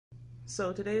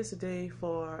So today is the day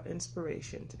for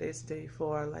inspiration. Today's the day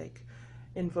for like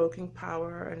invoking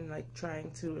power and like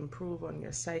trying to improve on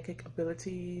your psychic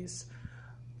abilities,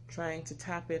 trying to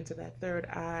tap into that third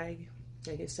eye,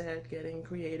 like I said, getting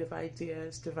creative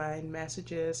ideas, divine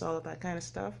messages, all of that kind of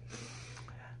stuff.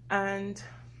 And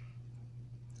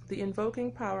the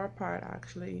invoking power part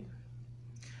actually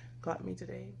got me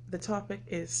today. The topic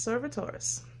is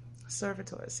servitors.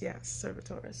 Servitors, yes,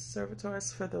 servitors.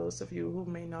 Servitors, for those of you who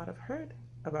may not have heard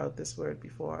about this word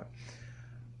before,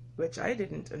 which I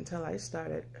didn't until I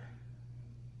started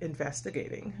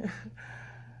investigating,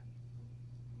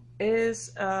 it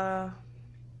is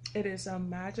a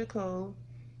magical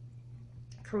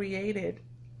created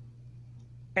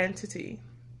entity,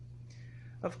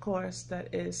 of course,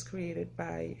 that is created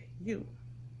by you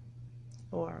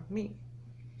or me,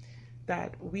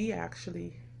 that we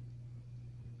actually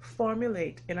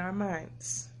formulate in our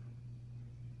minds,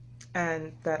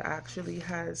 and that actually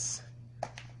has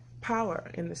power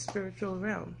in the spiritual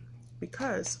realm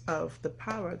because of the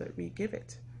power that we give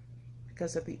it,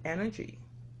 because of the energy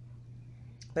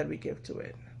that we give to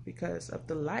it, because of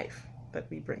the life that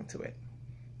we bring to it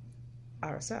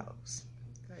ourselves.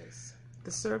 Because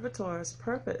the servitor's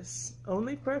purpose,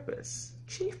 only purpose,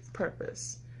 chief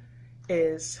purpose,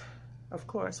 is of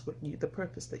course the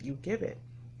purpose that you give it.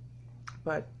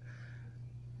 But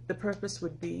the purpose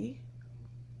would be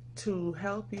to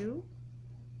help you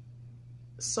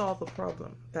solve a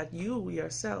problem that you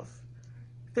yourself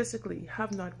physically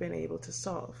have not been able to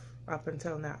solve up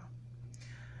until now.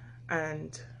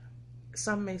 And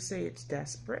some may say it's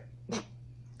desperate,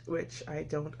 which I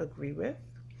don't agree with.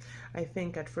 I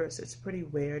think at first it's pretty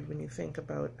weird when you think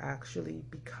about actually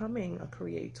becoming a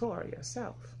creator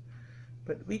yourself.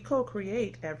 But we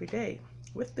co-create every day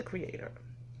with the Creator.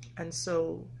 And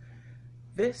so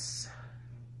this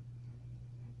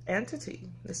entity,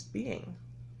 this being,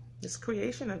 this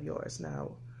creation of yours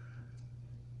now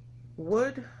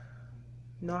would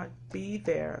not be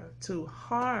there to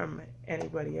harm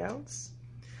anybody else.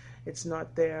 It's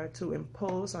not there to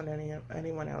impose on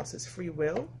anyone else's free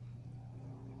will.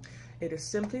 It is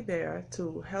simply there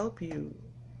to help you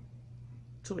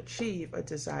to achieve a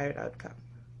desired outcome.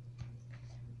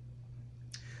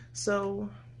 So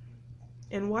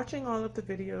in watching all of the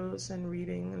videos and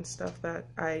reading and stuff that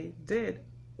I did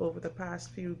over the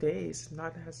past few days,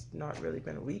 has not really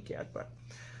been a week yet, but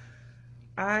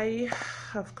I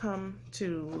have come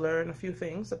to learn a few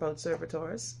things about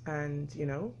servitors and,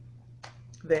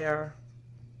 their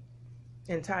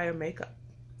entire makeup.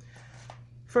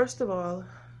 First of all,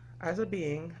 as a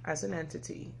being, as an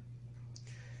entity,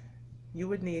 you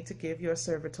would need to give your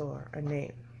servitor a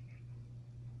name.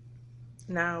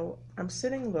 Now, I'm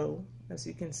sitting low. As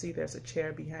you can see, there's a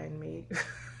chair behind me.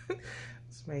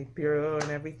 It's my bureau and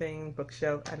everything,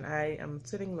 bookshelf, and I am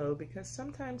sitting low because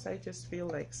sometimes I just feel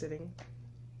like sitting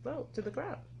low to the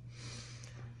ground.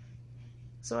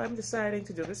 So I'm deciding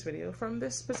to do this video from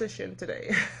this position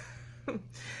today.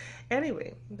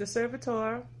 Anyway, the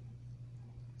servitor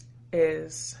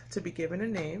is to be given a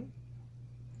name,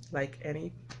 like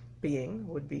any being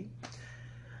would be.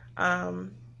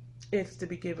 It's to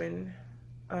be given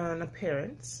an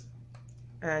appearance,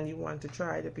 and you want to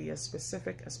try to be as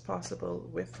specific as possible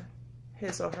with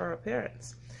his or her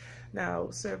appearance.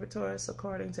 Now, servitors,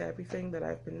 according to everything that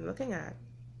I've been looking at,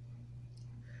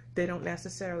 they don't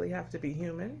necessarily have to be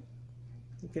human.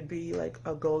 It could be like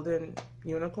a golden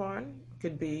unicorn. It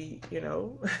could be, it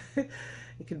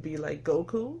could be like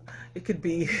Goku. It could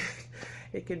be,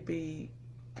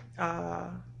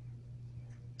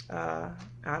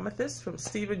 Amethyst from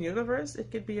Steven Universe. It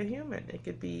could be a human. It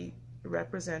could be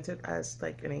represented as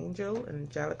like an angel, an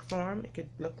angelic form. It could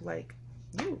look like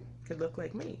you. It could look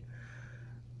like me.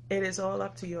 It is all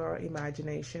up to your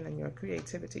imagination and your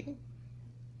creativity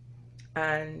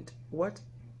and what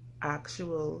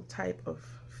actual type of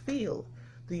feel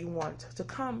do you want to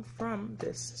come from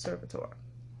this servitor.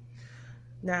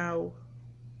 Now,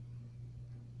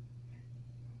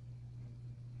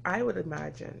 I would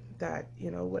imagine that,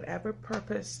 whatever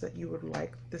purpose that you would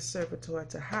like this servitor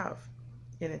to have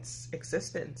in its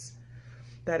existence,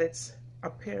 that its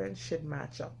appearance should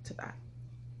match up to that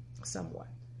somewhat,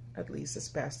 at least as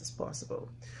best as possible.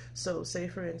 So say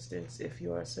for instance, if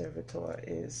your servitor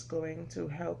is going to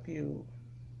help you,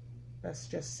 let's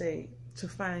just say, to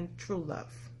find true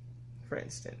love, for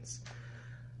instance,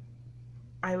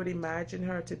 I would imagine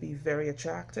her to be very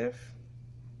attractive.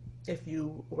 If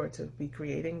you were to be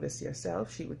creating this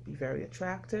yourself, she would be very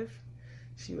attractive.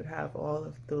 She would have all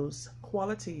of those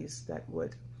qualities that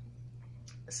would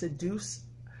seduce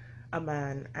a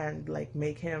man and like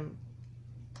make him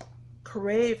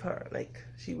crave her. Like,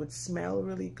 she would smell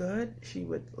really good, she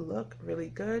would look really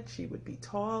good, she would be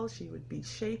tall, she would be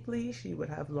shapely, she would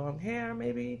have long hair,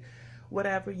 maybe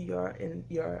whatever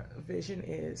your vision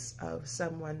is of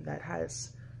someone that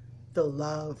has the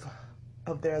love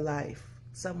of their life,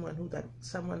 someone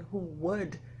who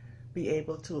would be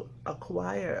able to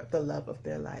acquire the love of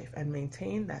their life and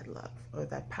maintain that love or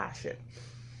that passion.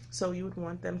 So you would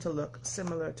want them to look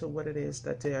similar to what it is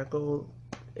that their goal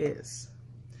is.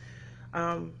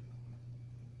 I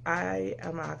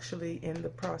am actually in the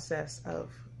process of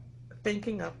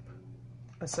thinking up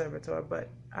a servitor, but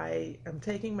I am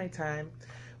taking my time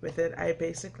with it. I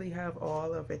basically have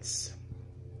all of its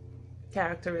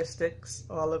characteristics,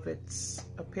 all of its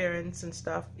appearance and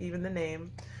stuff, even the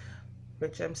name,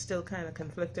 which I'm still kind of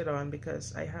conflicted on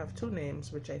because I have 2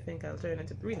 names, which I think I'll turn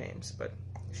into 3 names, but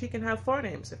she can have 4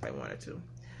 names if I wanted to.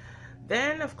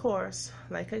 Then, of course,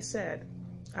 like I said,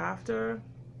 after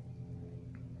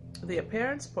the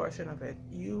appearance portion of it,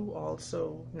 you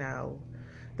also now,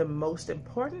 the most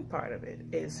important part of it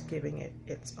is giving it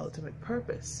its ultimate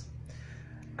purpose.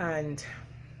 And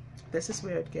this is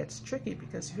where it gets tricky,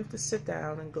 because you have to sit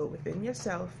down and go within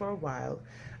yourself for a while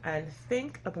and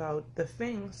think about the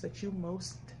things that you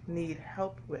most need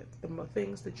help with, the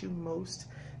things that you most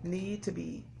need to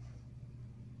be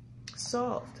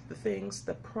solved,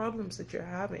 the problems that you're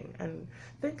having, and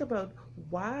think about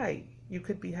why you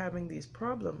could be having these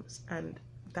problems. And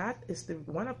that is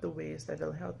one of the ways that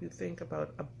will help you think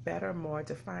about a better, more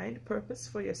defined purpose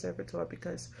for your servitor,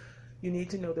 because you need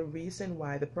to know the reason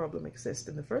why the problem exists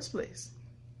in the first place,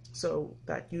 so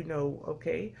that you know,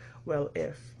 okay, well,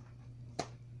 if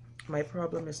my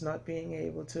problem is not being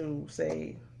able to,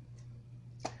 say,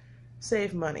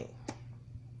 save money,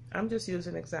 I'm just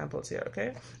using examples here,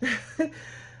 okay?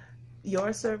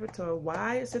 Your servitor,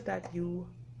 why is it that you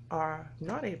are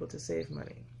not able to save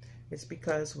money? It's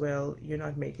because, well, you're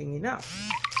not making enough,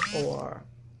 or,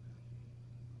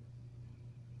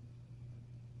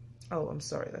 oh, I'm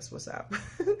sorry, that's WhatsApp.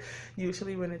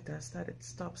 Usually when it does that, it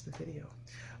stops the video.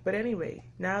 But anyway,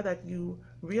 now that you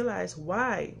realize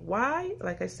why,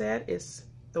 like I said, is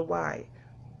the why.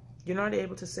 You're not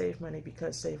able to save money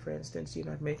because, say, for instance, you're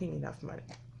not making enough money,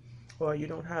 or you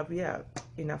don't have,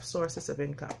 enough sources of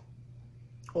income,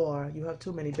 or you have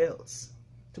too many bills,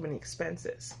 too many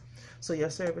expenses. So your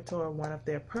servitor, one of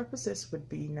their purposes would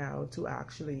be now to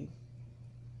actually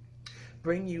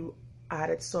bring you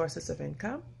added sources of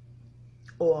income,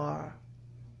 or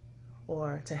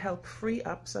to help free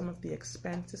up some of the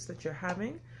expenses that you're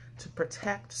having, to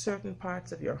protect certain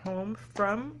parts of your home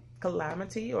from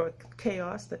calamity or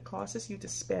chaos that causes you to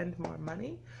spend more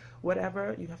money.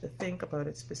 Whatever, you have to think about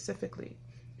it specifically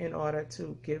in order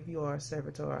to give your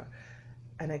servitor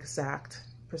an exact,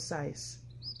 precise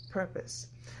purpose.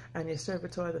 And your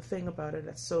servitor, the thing about it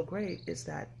that's so great is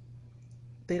that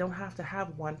they don't have to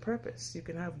have one purpose. You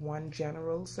can have one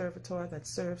general servitor that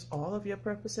serves all of your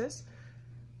purposes.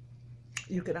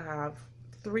 You can have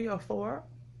 3 or 4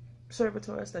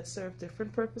 servitors that serve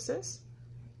different purposes.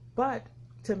 But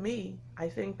to me, I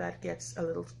think that gets a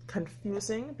little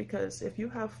confusing, because if you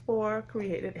have 4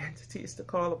 created entities to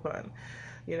call upon,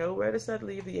 where does that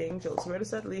leave the angels? Where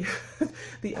does that leave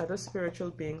the other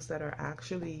spiritual beings that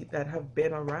have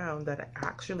been around, that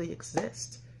actually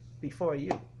exist before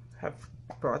you have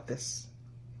brought this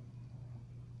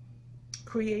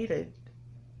created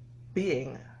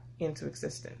being into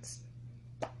existence?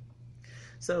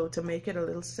 So to make it a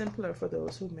little simpler for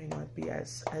those who may not be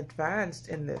as advanced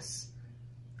in this,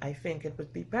 I think it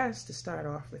would be best to start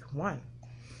off with 1.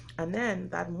 And then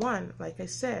that 1, like I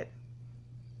said,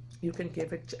 you can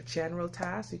give it a general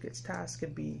task. Its task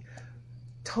could be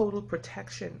total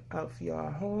protection of your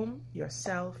home,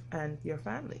 yourself, and your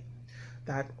family.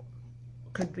 That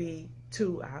could be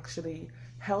to actually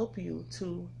help you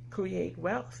to create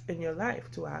wealth in your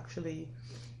life, to actually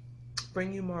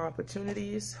bring you more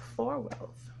opportunities for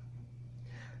wealth.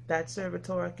 That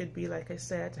servitor could be, like I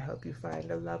said, to help you find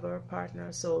a lover, partner,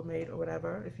 soulmate, or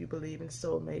whatever, if you believe in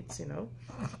soulmates,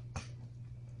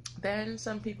 Then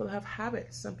some people have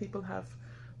habits. Some people have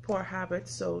poor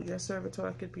habits, so your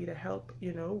servitor could be to help,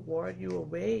 ward you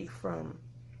away from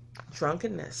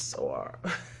drunkenness or,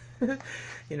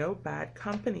 bad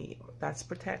company. That's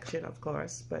protection, of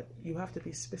course, but you have to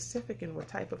be specific in what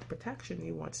type of protection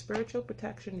you want. Spiritual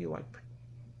protection, you want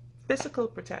physical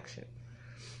protection.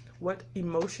 What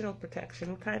emotional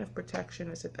protection, what kind of protection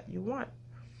is it that you want?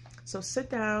 So sit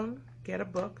down, get a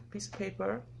book, piece of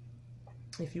paper.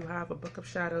 If you have a book of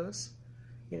shadows,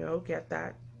 get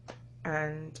that,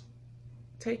 and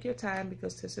take your time,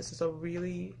 because this is a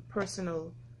really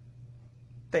personal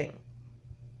thing.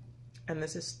 And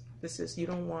this is This is, you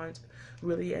don't want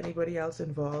really anybody else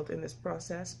involved in this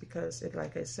process, because it,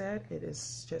 like I said, it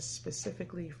is just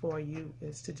specifically for you.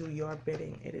 It's to do your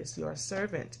bidding. It is your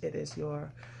servant. It is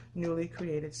your newly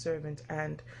created servant.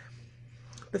 And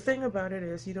the thing about it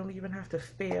is, you don't even have to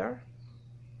fear.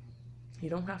 You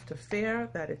don't have to fear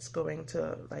that it's going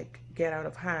to like get out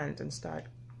of hand and start,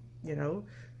 you know,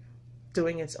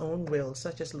 doing its own will,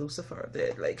 such as Lucifer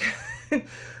did. Like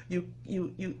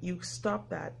you stop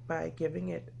that by giving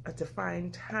it a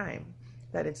defined time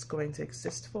that it's going to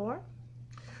exist for.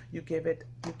 You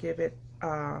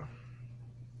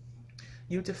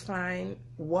define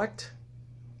what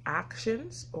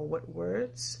actions or what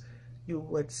words you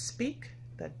would speak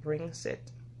that brings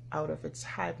it out of its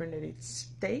hibernated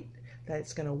state, that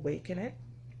it's going to awaken it.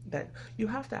 That you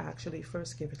have to actually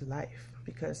first give it life,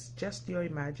 because just your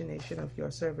imagination of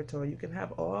your servitor, you can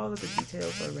have all of the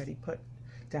details already put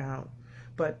down,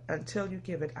 but until you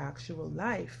give it actual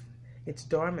life, it's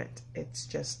dormant. It's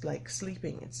just like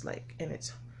sleeping. It's like, and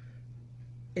it's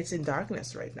in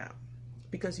darkness right now,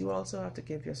 because you also have to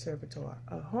give your servitor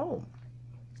a home.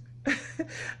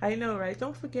 I know, right?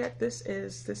 Don't forget, this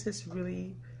is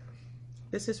really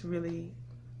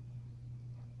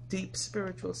deep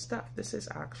spiritual stuff. This is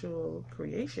actual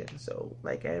creation. So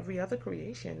like every other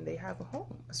creation, they have a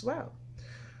home as well.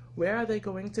 Where are they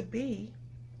going to be,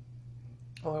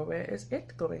 or where is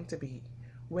it going to be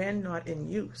when not in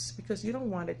use? Because you don't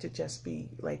want it to just be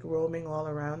like roaming all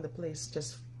around the place,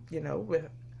 just, you know, with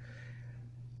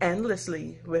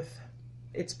endlessly with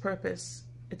its purpose.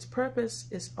 Its purpose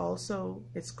is also,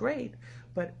 it's great,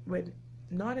 but when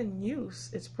not in use,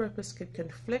 its purpose could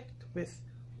conflict with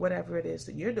whatever it is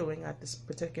that you're doing at this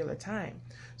particular time.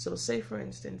 So say, for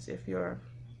instance, if you're,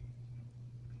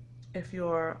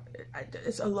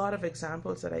 it's a lot of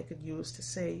examples that I could use to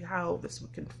say how this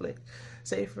would conflict.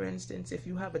 Say, for instance, if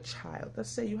you have a child, let's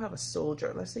say you have a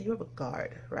soldier, let's say you have a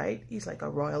guard, right? He's like a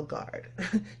royal guard.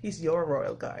 He's your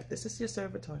royal guard. This is your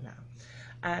servitor now.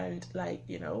 And like,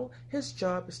 you know, his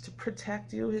job is to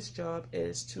protect you. His job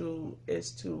is to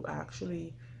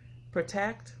actually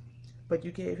protect. But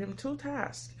you gave him two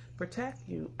tasks: protect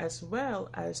you as well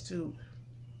as to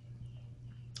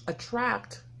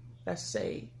attract, let's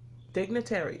say,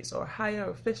 dignitaries or higher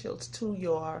officials to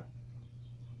your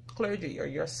clergy or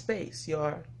your space,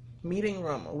 your meeting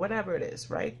room, or whatever it is,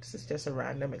 right? This is just a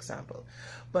random example.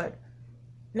 But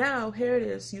now here it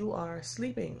is, you are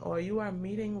sleeping, or you are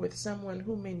meeting with someone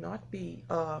who may not be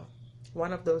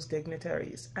one of those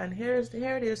dignitaries. And here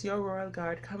it is, your royal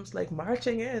guard comes like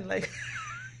marching in, like,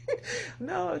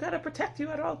 no, I gotta protect you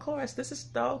at all costs. This is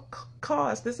all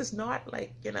cost. This is not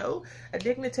like, you know, a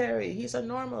dignitary. He's a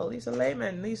normal. He's a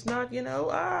layman. He's not, you know,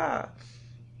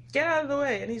 get out of the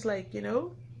way. And he's like, you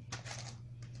know,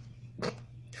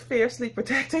 fiercely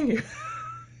protecting you.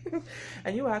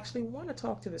 And you actually want to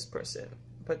talk to this person.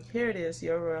 But here it is,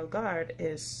 your royal guard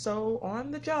is so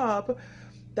on the job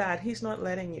that he's not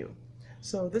letting you.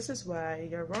 So this is why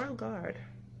your royal guard,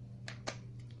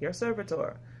 your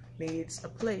servitor, needs a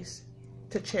place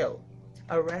to chill,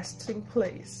 a resting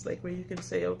place, like where you can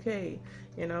say, okay,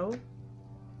 you know,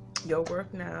 your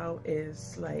work now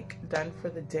is like done for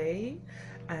the day,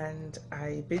 and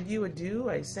I bid you adieu.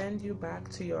 I send you back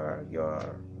to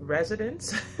your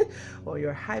residence or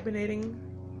your hibernating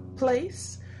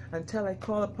place until I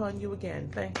call upon you again.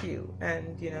 Thank you.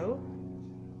 And you know,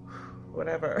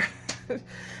 whatever.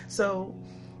 So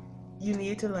you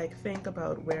need to like think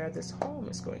about where this home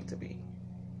is going to be.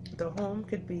 The home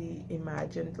could be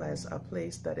imagined as a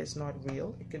place that is not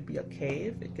real. It could be a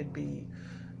cave. It could be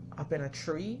up in a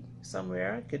tree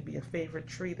somewhere. It could be a favorite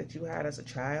tree that you had as a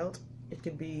child. It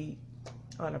could be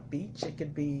on a beach. It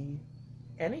could be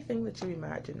anything that you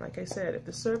imagine. Like I said, if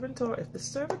the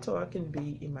servitor can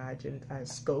be imagined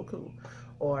as Goku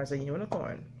or as a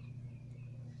unicorn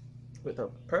with a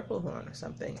purple horn or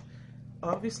something,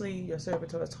 obviously your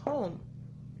servitor's home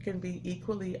can be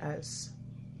equally as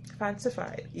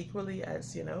fancified, equally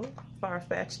as, you know,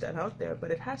 far-fetched and out there, but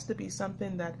it has to be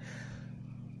something that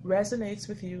resonates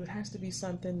with you. It has to be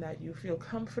something that you feel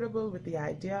comfortable with the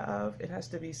idea of. It has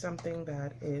to be something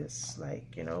that is like,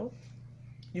 you know,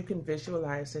 you can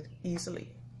visualize it easily,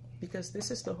 because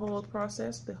this is the whole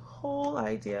process. The whole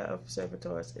idea of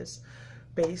servitors is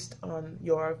based on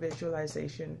your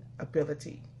visualization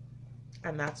ability,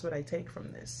 and that's what I take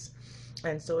from this.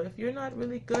 And so if you're not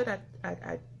really good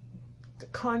at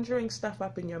conjuring stuff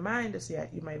up in your mind as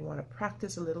yet, you might want to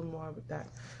practice a little more with that.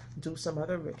 Do some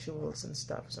other rituals and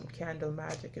stuff, some candle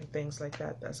magic and things like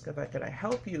that. That's gonna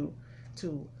help you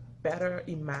to better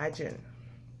imagine,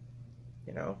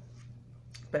 you know,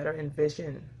 better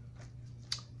envision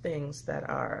things that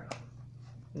are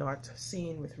not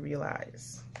seen with real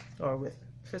eyes or with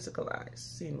physical eyes,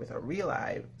 seen with a real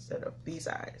eye instead of these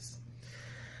eyes.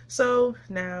 So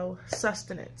now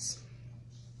sustenance.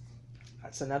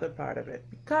 That's another part of it,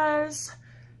 because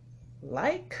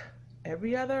like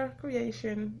every other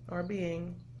creation or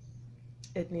being,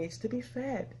 it needs to be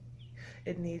fed.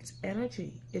 It needs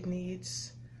energy. It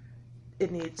needs,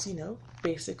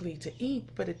 basically to eat,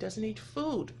 but it doesn't eat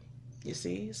food, you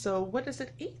see? So what does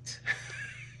it eat?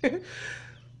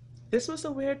 This was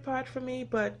a weird part for me,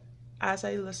 but as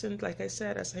I listened, like I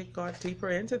said, as I got deeper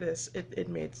into this, it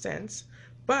made sense.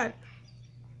 But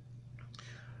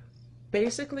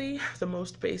basically, the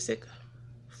most basic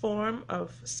form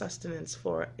of sustenance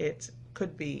for it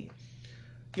could be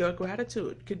your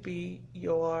gratitude, could be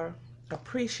your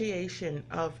appreciation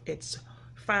of its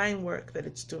fine work that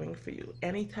it's doing for you.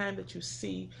 Anytime that you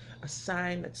see a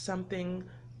sign that something,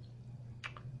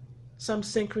 some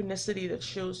synchronicity that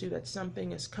shows you that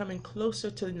something is coming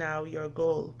closer to now your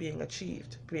goal being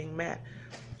achieved, being met,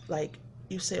 like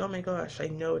you say, oh my gosh, I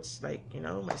know it's like,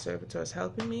 my servitor is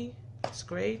helping me. It's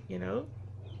great,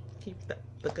 keep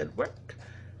the good work.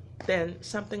 Then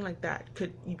something like that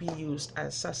could be used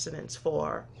as sustenance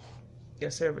for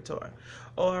your servitor.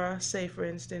 Or say, for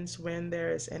instance, when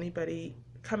there is anybody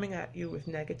coming at you with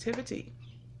negativity,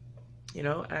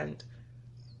 and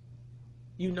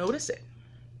you notice it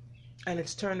and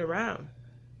it's turned around.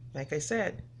 Like I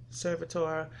said,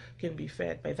 servitor can be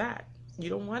fed by that. You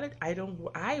don't want it.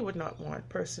 I would not want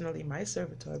personally my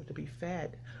servitor to be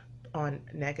fed on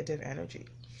negative energy.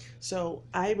 So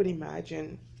I would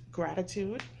imagine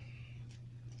gratitude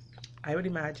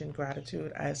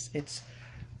as it's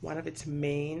one of its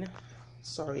main,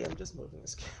 sorry, I'm just moving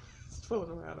this phone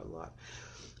around a lot.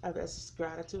 As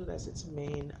gratitude as its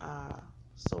main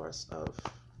source of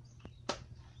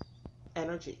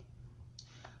energy.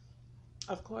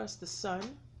 Of course, the sun,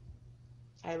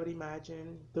 I would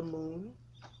imagine the moon,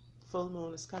 full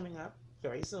moon is coming up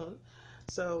very soon.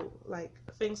 So like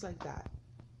things like that,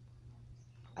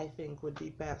 I think would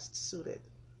be best suited.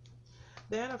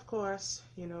 Then, of course,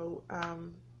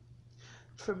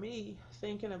 for me,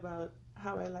 thinking about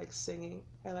how I like singing,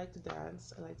 I like to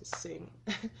dance, I like to sing.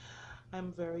 I'm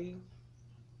a very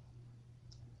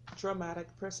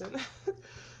dramatic person.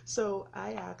 So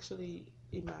I actually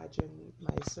imagine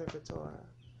my servitor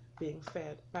being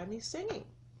fed by me singing.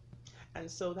 And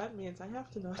so that means I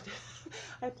have to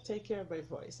I have to take care of my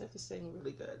voice. I have to sing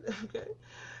really good, okay?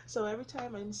 So every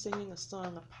time I'm singing a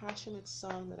song, a passionate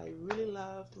song that I really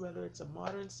loved, whether it's a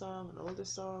modern song, an older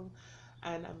song,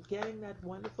 and I'm getting that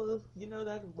wonderful,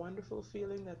 that wonderful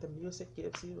feeling that the music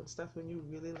gives you and stuff when you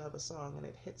really love a song and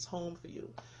it hits home for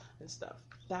you and stuff.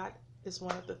 That is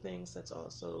one of the things that's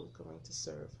also going to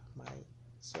serve my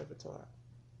servitor.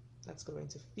 That's going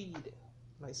to feed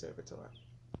my servitor.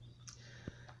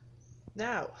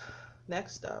 Now,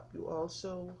 next up, you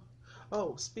also,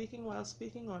 speaking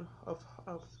on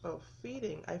of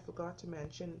feeding, I forgot to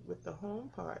mention with the home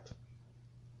part.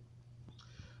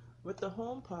 With the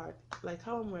home part, like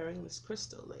how I'm wearing this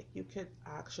crystal, like you could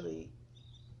actually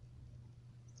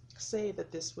say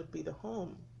that this would be the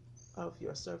home of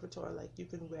your servitor. Like you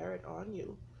can wear it on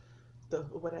you.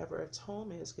 Whatever its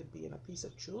home is could be in a piece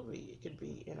of jewelry. It could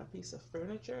be in a piece of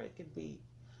furniture. It could be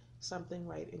something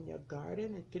right in your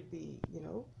garden. It could be,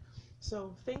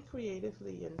 So think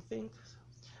creatively and think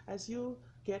as you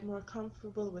get more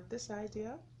comfortable with this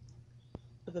idea,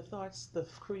 the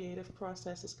creative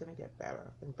process is going to get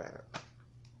better and better.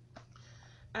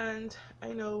 And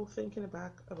I know thinking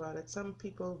back about it, some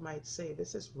people might say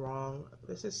this is wrong.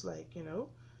 This is like,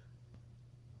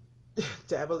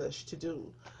 devilish to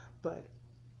do. But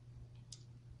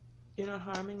you're not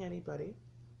harming anybody.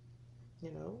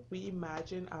 We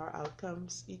imagine our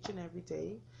outcomes each and every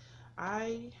day.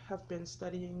 I have been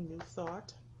studying New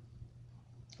Thought,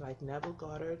 like Neville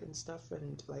Goddard and stuff,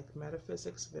 and like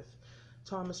metaphysics with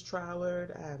Thomas Troward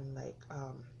and like,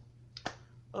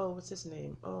 what's his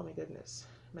name? Oh my goodness.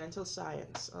 Mental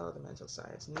science. Oh, the mental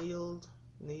science. Neil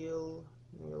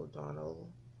Donald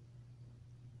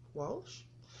Walsh.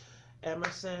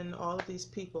 Emerson, all of these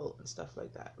people and stuff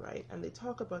like that, right? And they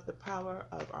talk about the power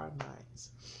of our minds.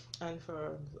 And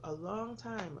for a long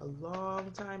time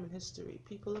in history,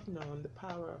 people have known the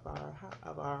power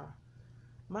of our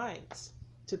minds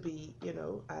to be,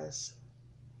 as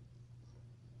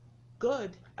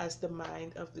good as the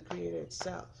mind of the Creator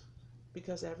itself.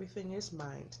 Because everything is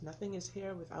mind. Nothing is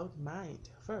here without mind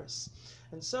first.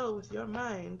 And so with your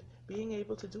mind, being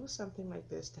able to do something like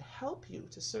this to help you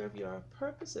to serve your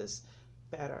purposes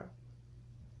better.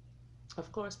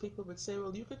 Of course, people would say,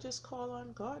 well, you could just call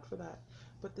on God for that.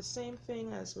 But the same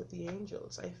thing as with the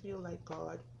angels, I feel like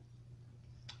God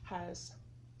has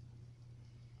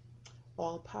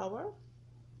all power,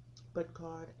 but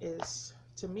God is,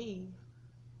 to me,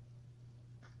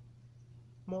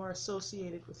 more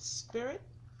associated with spirit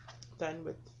than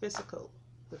with physical.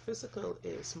 The physical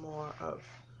is more of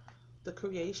the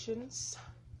creation's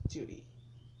duty,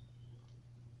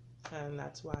 and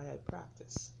that's why I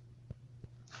practice,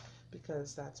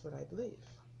 because that's what I believe.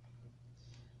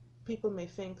 People may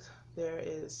think there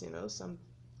is, some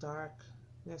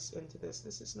darkness into this.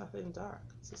 This is nothing dark.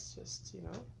 This is just,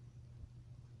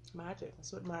 magic.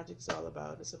 That's what magic's all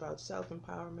about. It's about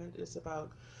self-empowerment. It's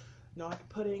about not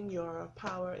putting your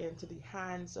power into the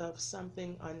hands of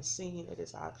something unseen. It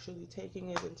is actually taking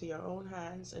it into your own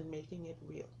hands and making it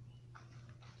real.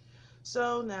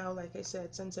 So now, like I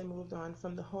said, since I moved on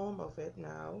from the home of it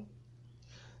now,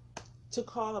 to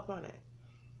call upon it,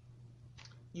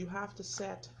 you have to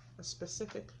set a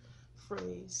specific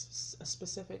phrase, a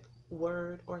specific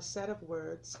word or set of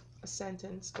words, a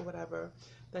sentence or whatever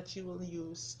that you will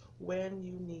use when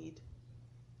you need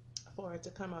for it to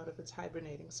come out of its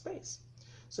hibernating space.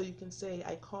 So you can say,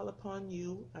 I call upon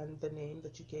you, and the name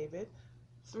that you gave it,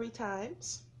 3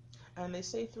 times. And they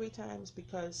say 3 times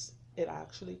because it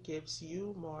actually gives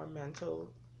you more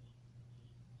mental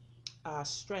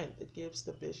strength. It gives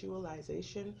the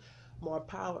visualization more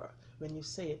power when you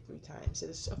say it 3 times. It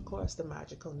is, of course, the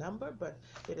magical number, but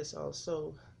it is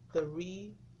also the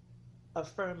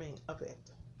reaffirming of it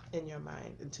in your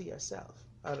mind and to yourself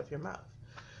out of your mouth.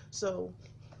 So,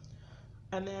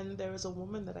 and then there is a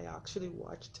woman that I actually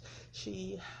watched.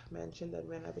 She mentioned that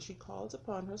whenever she calls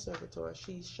upon her servitor,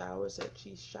 she showers it.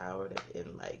 She showered it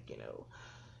in,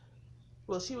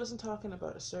 well, she wasn't talking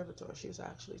about a servitor. She was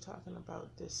actually talking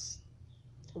about this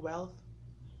wealth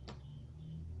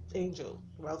angel,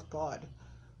 wealth god.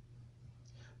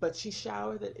 But she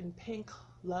showered it in pink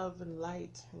love and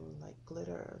light and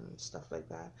glitter and stuff like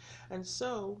that. And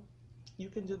so you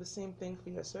can do the same thing for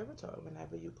your servitor.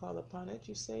 Whenever you call upon it,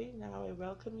 you say, now I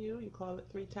welcome you. You call it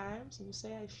 3 times and you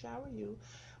say, I shower you,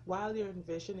 while you're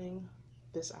envisioning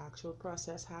this actual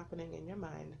process happening in your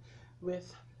mind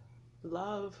with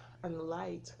love and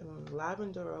light and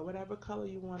lavender or whatever color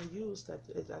you want to use that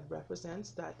represents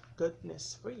that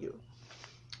goodness for you.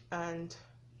 And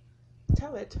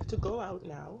tell it to go out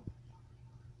now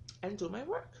and do my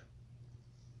work.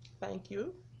 Thank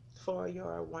you for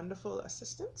your wonderful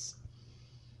assistance.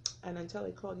 And until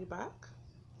I call you back,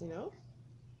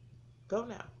 go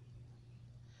now.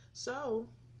 So,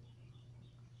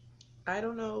 I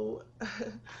don't know.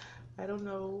 I don't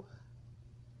know.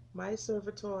 My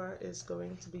servitor is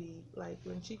going to be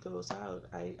when she goes out,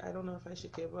 I don't know if I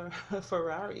should give her a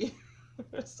Ferrari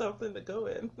or something to go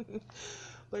in.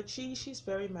 But she's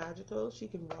very magical. She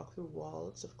can walk through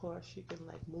walls. Of course, she can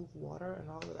move water and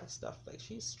all of that stuff.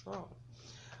 She's strong.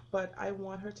 But I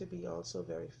want her to be also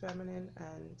very feminine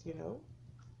and,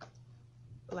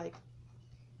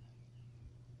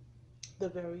 the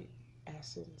very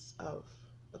essence of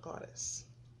a goddess.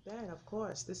 Then, of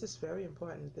course, this is very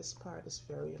important. This part is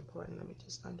very important. Let me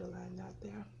just underline that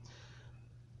there.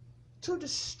 To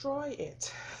destroy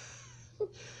it.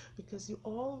 Because you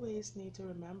always need to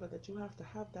remember that you have to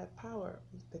have that power,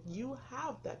 that you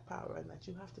have that power, and that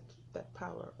you have to keep that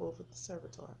power over the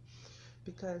servitor.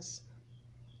 Because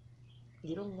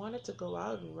you don't want it to go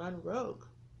out and run rogue.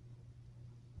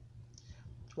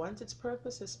 Once its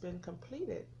purpose has been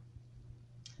completed,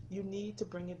 you need to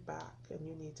bring it back and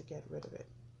you need to get rid of it.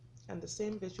 And the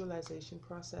same visualization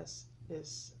process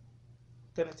is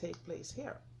going to take place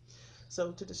here.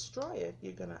 So to destroy it,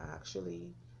 you're going to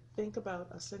actually think about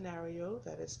a scenario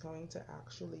that is going to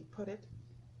actually put it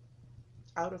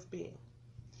out of being.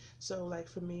 So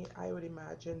for me, I would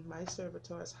imagine my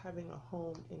servitor as having a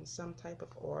home in some type of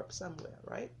orb somewhere,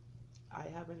 right? I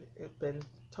haven't been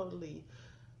totally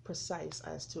precise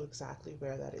as to exactly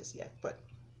where that is yet, but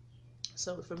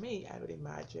so for me, I would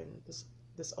imagine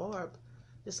this orb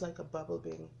just like a bubble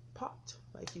being popped.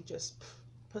 You just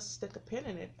stick a pin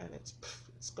in it and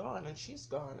it's gone and she's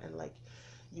gone. And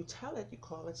you tell it, you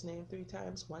call its name 3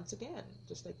 times once again,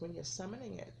 just like when you're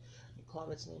summoning it. You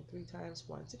call its name 3 times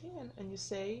once again and you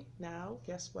say, now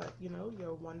guess what?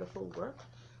 Your wonderful work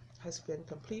has been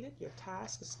completed. Your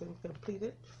task has been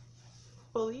completed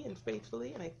fully and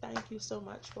faithfully, and I thank you so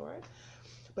much for it.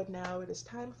 But now it is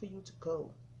time for you to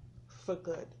go for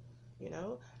good,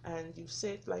 and you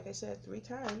say it, like I said, 3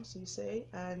 times. You say,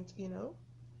 and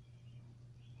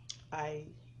I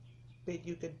bid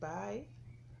you goodbye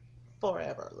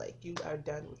forever. You are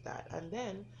done with that. And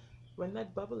then when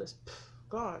that bubble is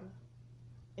gone,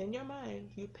 in your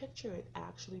mind, you picture it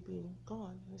actually being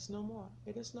gone. It's no more.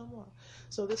 It is no more.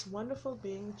 So this wonderful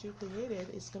being that you created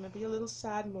is going to be a little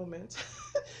sad moment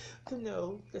to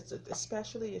know,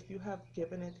 especially if you have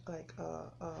given it like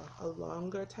a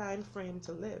longer time frame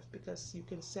to live, because you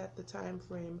can set the time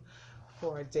frame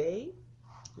for a day.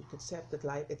 You could set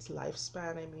its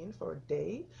lifespan, I mean, for a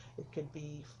day. It could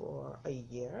be for a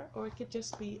year, or it could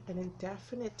just be an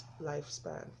indefinite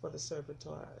lifespan for the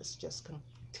servitor. It's just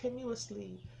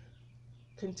continuously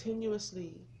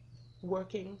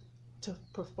working to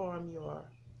perform your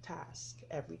task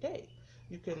every day.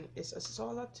 You can, it's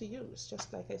all up to you. It's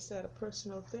just like I said, a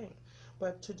personal thing.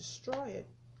 But to destroy it,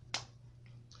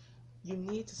 you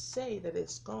need to say that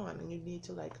it's gone, and you need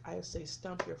to, like I say,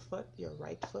 stump your foot, your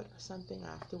right foot or something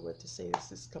afterward, to say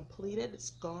this is completed, it's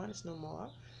gone, it's no more.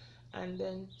 And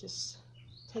then just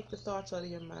take the thoughts out of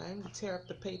your mind. You tear up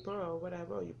the paper or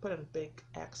whatever, or you put a big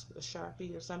X with a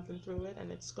Sharpie or something through it,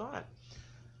 and it's gone.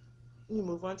 You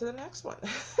move on to the next one.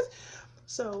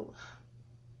 So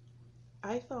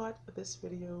I thought this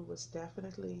video was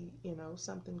definitely,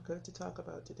 something good to talk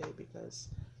about today, because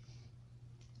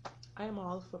I am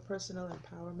all for personal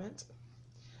empowerment.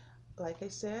 Like I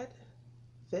said,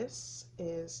 this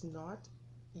is not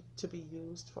to be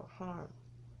used for harm.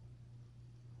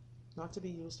 Not to be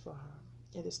used for harm.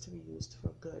 It is to be used for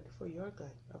good, for your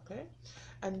good, okay?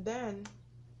 And then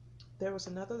there was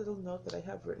another little note that I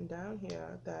have written down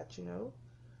here that,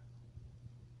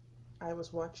 I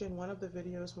was watching one of the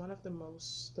videos, one of the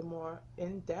more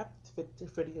in-depth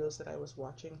videos that I was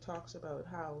watching, talks about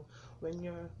how when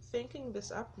you're thinking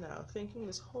this up now, thinking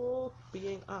this whole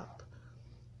being up,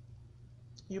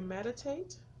 you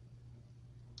meditate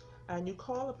and you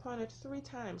call upon it 3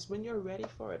 times when you're ready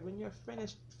for it, when you're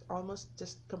finished, almost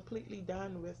just completely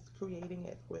done with creating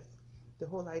it, with the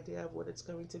whole idea of what it's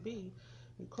going to be.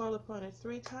 You call upon it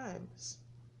 3 times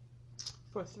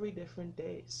for 3 different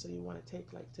days. So you want to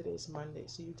take, like, today's Monday,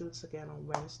 so you do this again on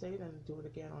Wednesday, then do it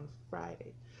again on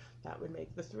Friday. That would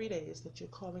make the 3 days that you're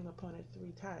calling upon it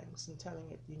 3 times and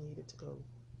telling it you need it to go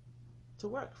to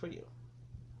work for you.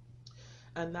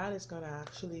 And that is going to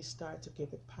actually start to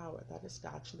give it power. That is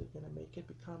actually going to make it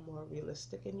become more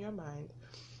realistic in your mind,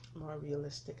 more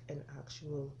realistic in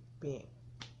actual being.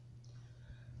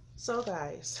 So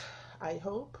guys, I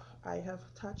hope I have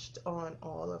touched on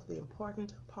all of the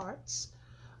important parts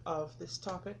of this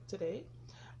topic today.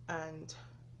 And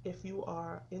if you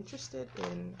are interested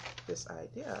in this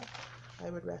idea, I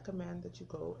would recommend that you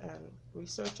go and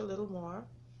research a little more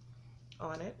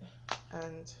on it.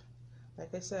 And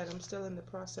like I said, I'm still in the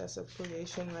process of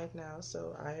creation right now,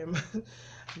 so I am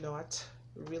not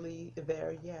really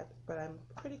there yet, but I'm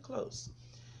pretty close.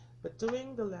 But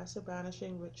doing the lesser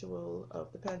banishing ritual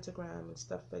of the pentagram and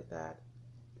stuff like that,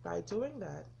 by doing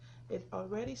that, it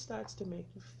already starts to make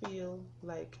you feel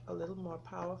like a little more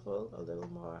powerful, a little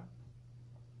more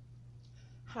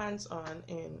hands-on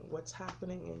in what's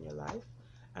happening in your life.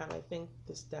 And I think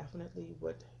this definitely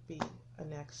would be a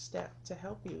next step to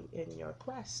help you in your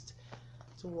quest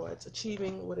towards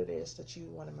achieving what it is that you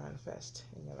want to manifest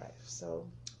in your life. So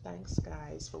thanks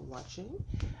guys for watching.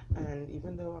 And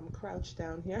even though I'm crouched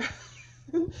down here,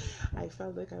 I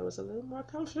felt like I was a little more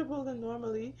comfortable than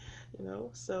normally,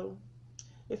 so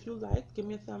if you like, give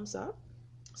me a thumbs up,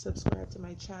 subscribe to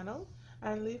my channel,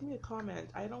 and leave me a comment.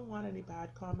 I don't want any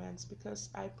bad comments, because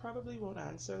I probably won't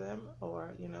answer them,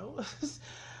 or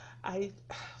I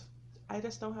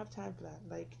just don't have time for that.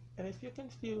 Like, and if you're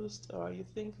confused, or you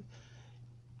think,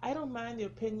 I don't mind the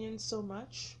opinions so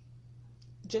much,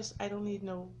 just I don't need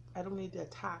the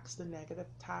attacks, the negative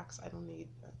attacks. I don't need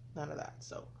none of that.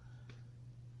 So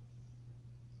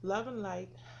love and light,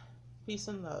 peace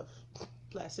and love,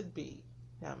 blessed be,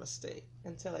 namaste,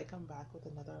 until I come back with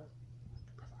another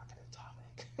provocative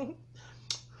topic.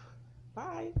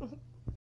 Bye.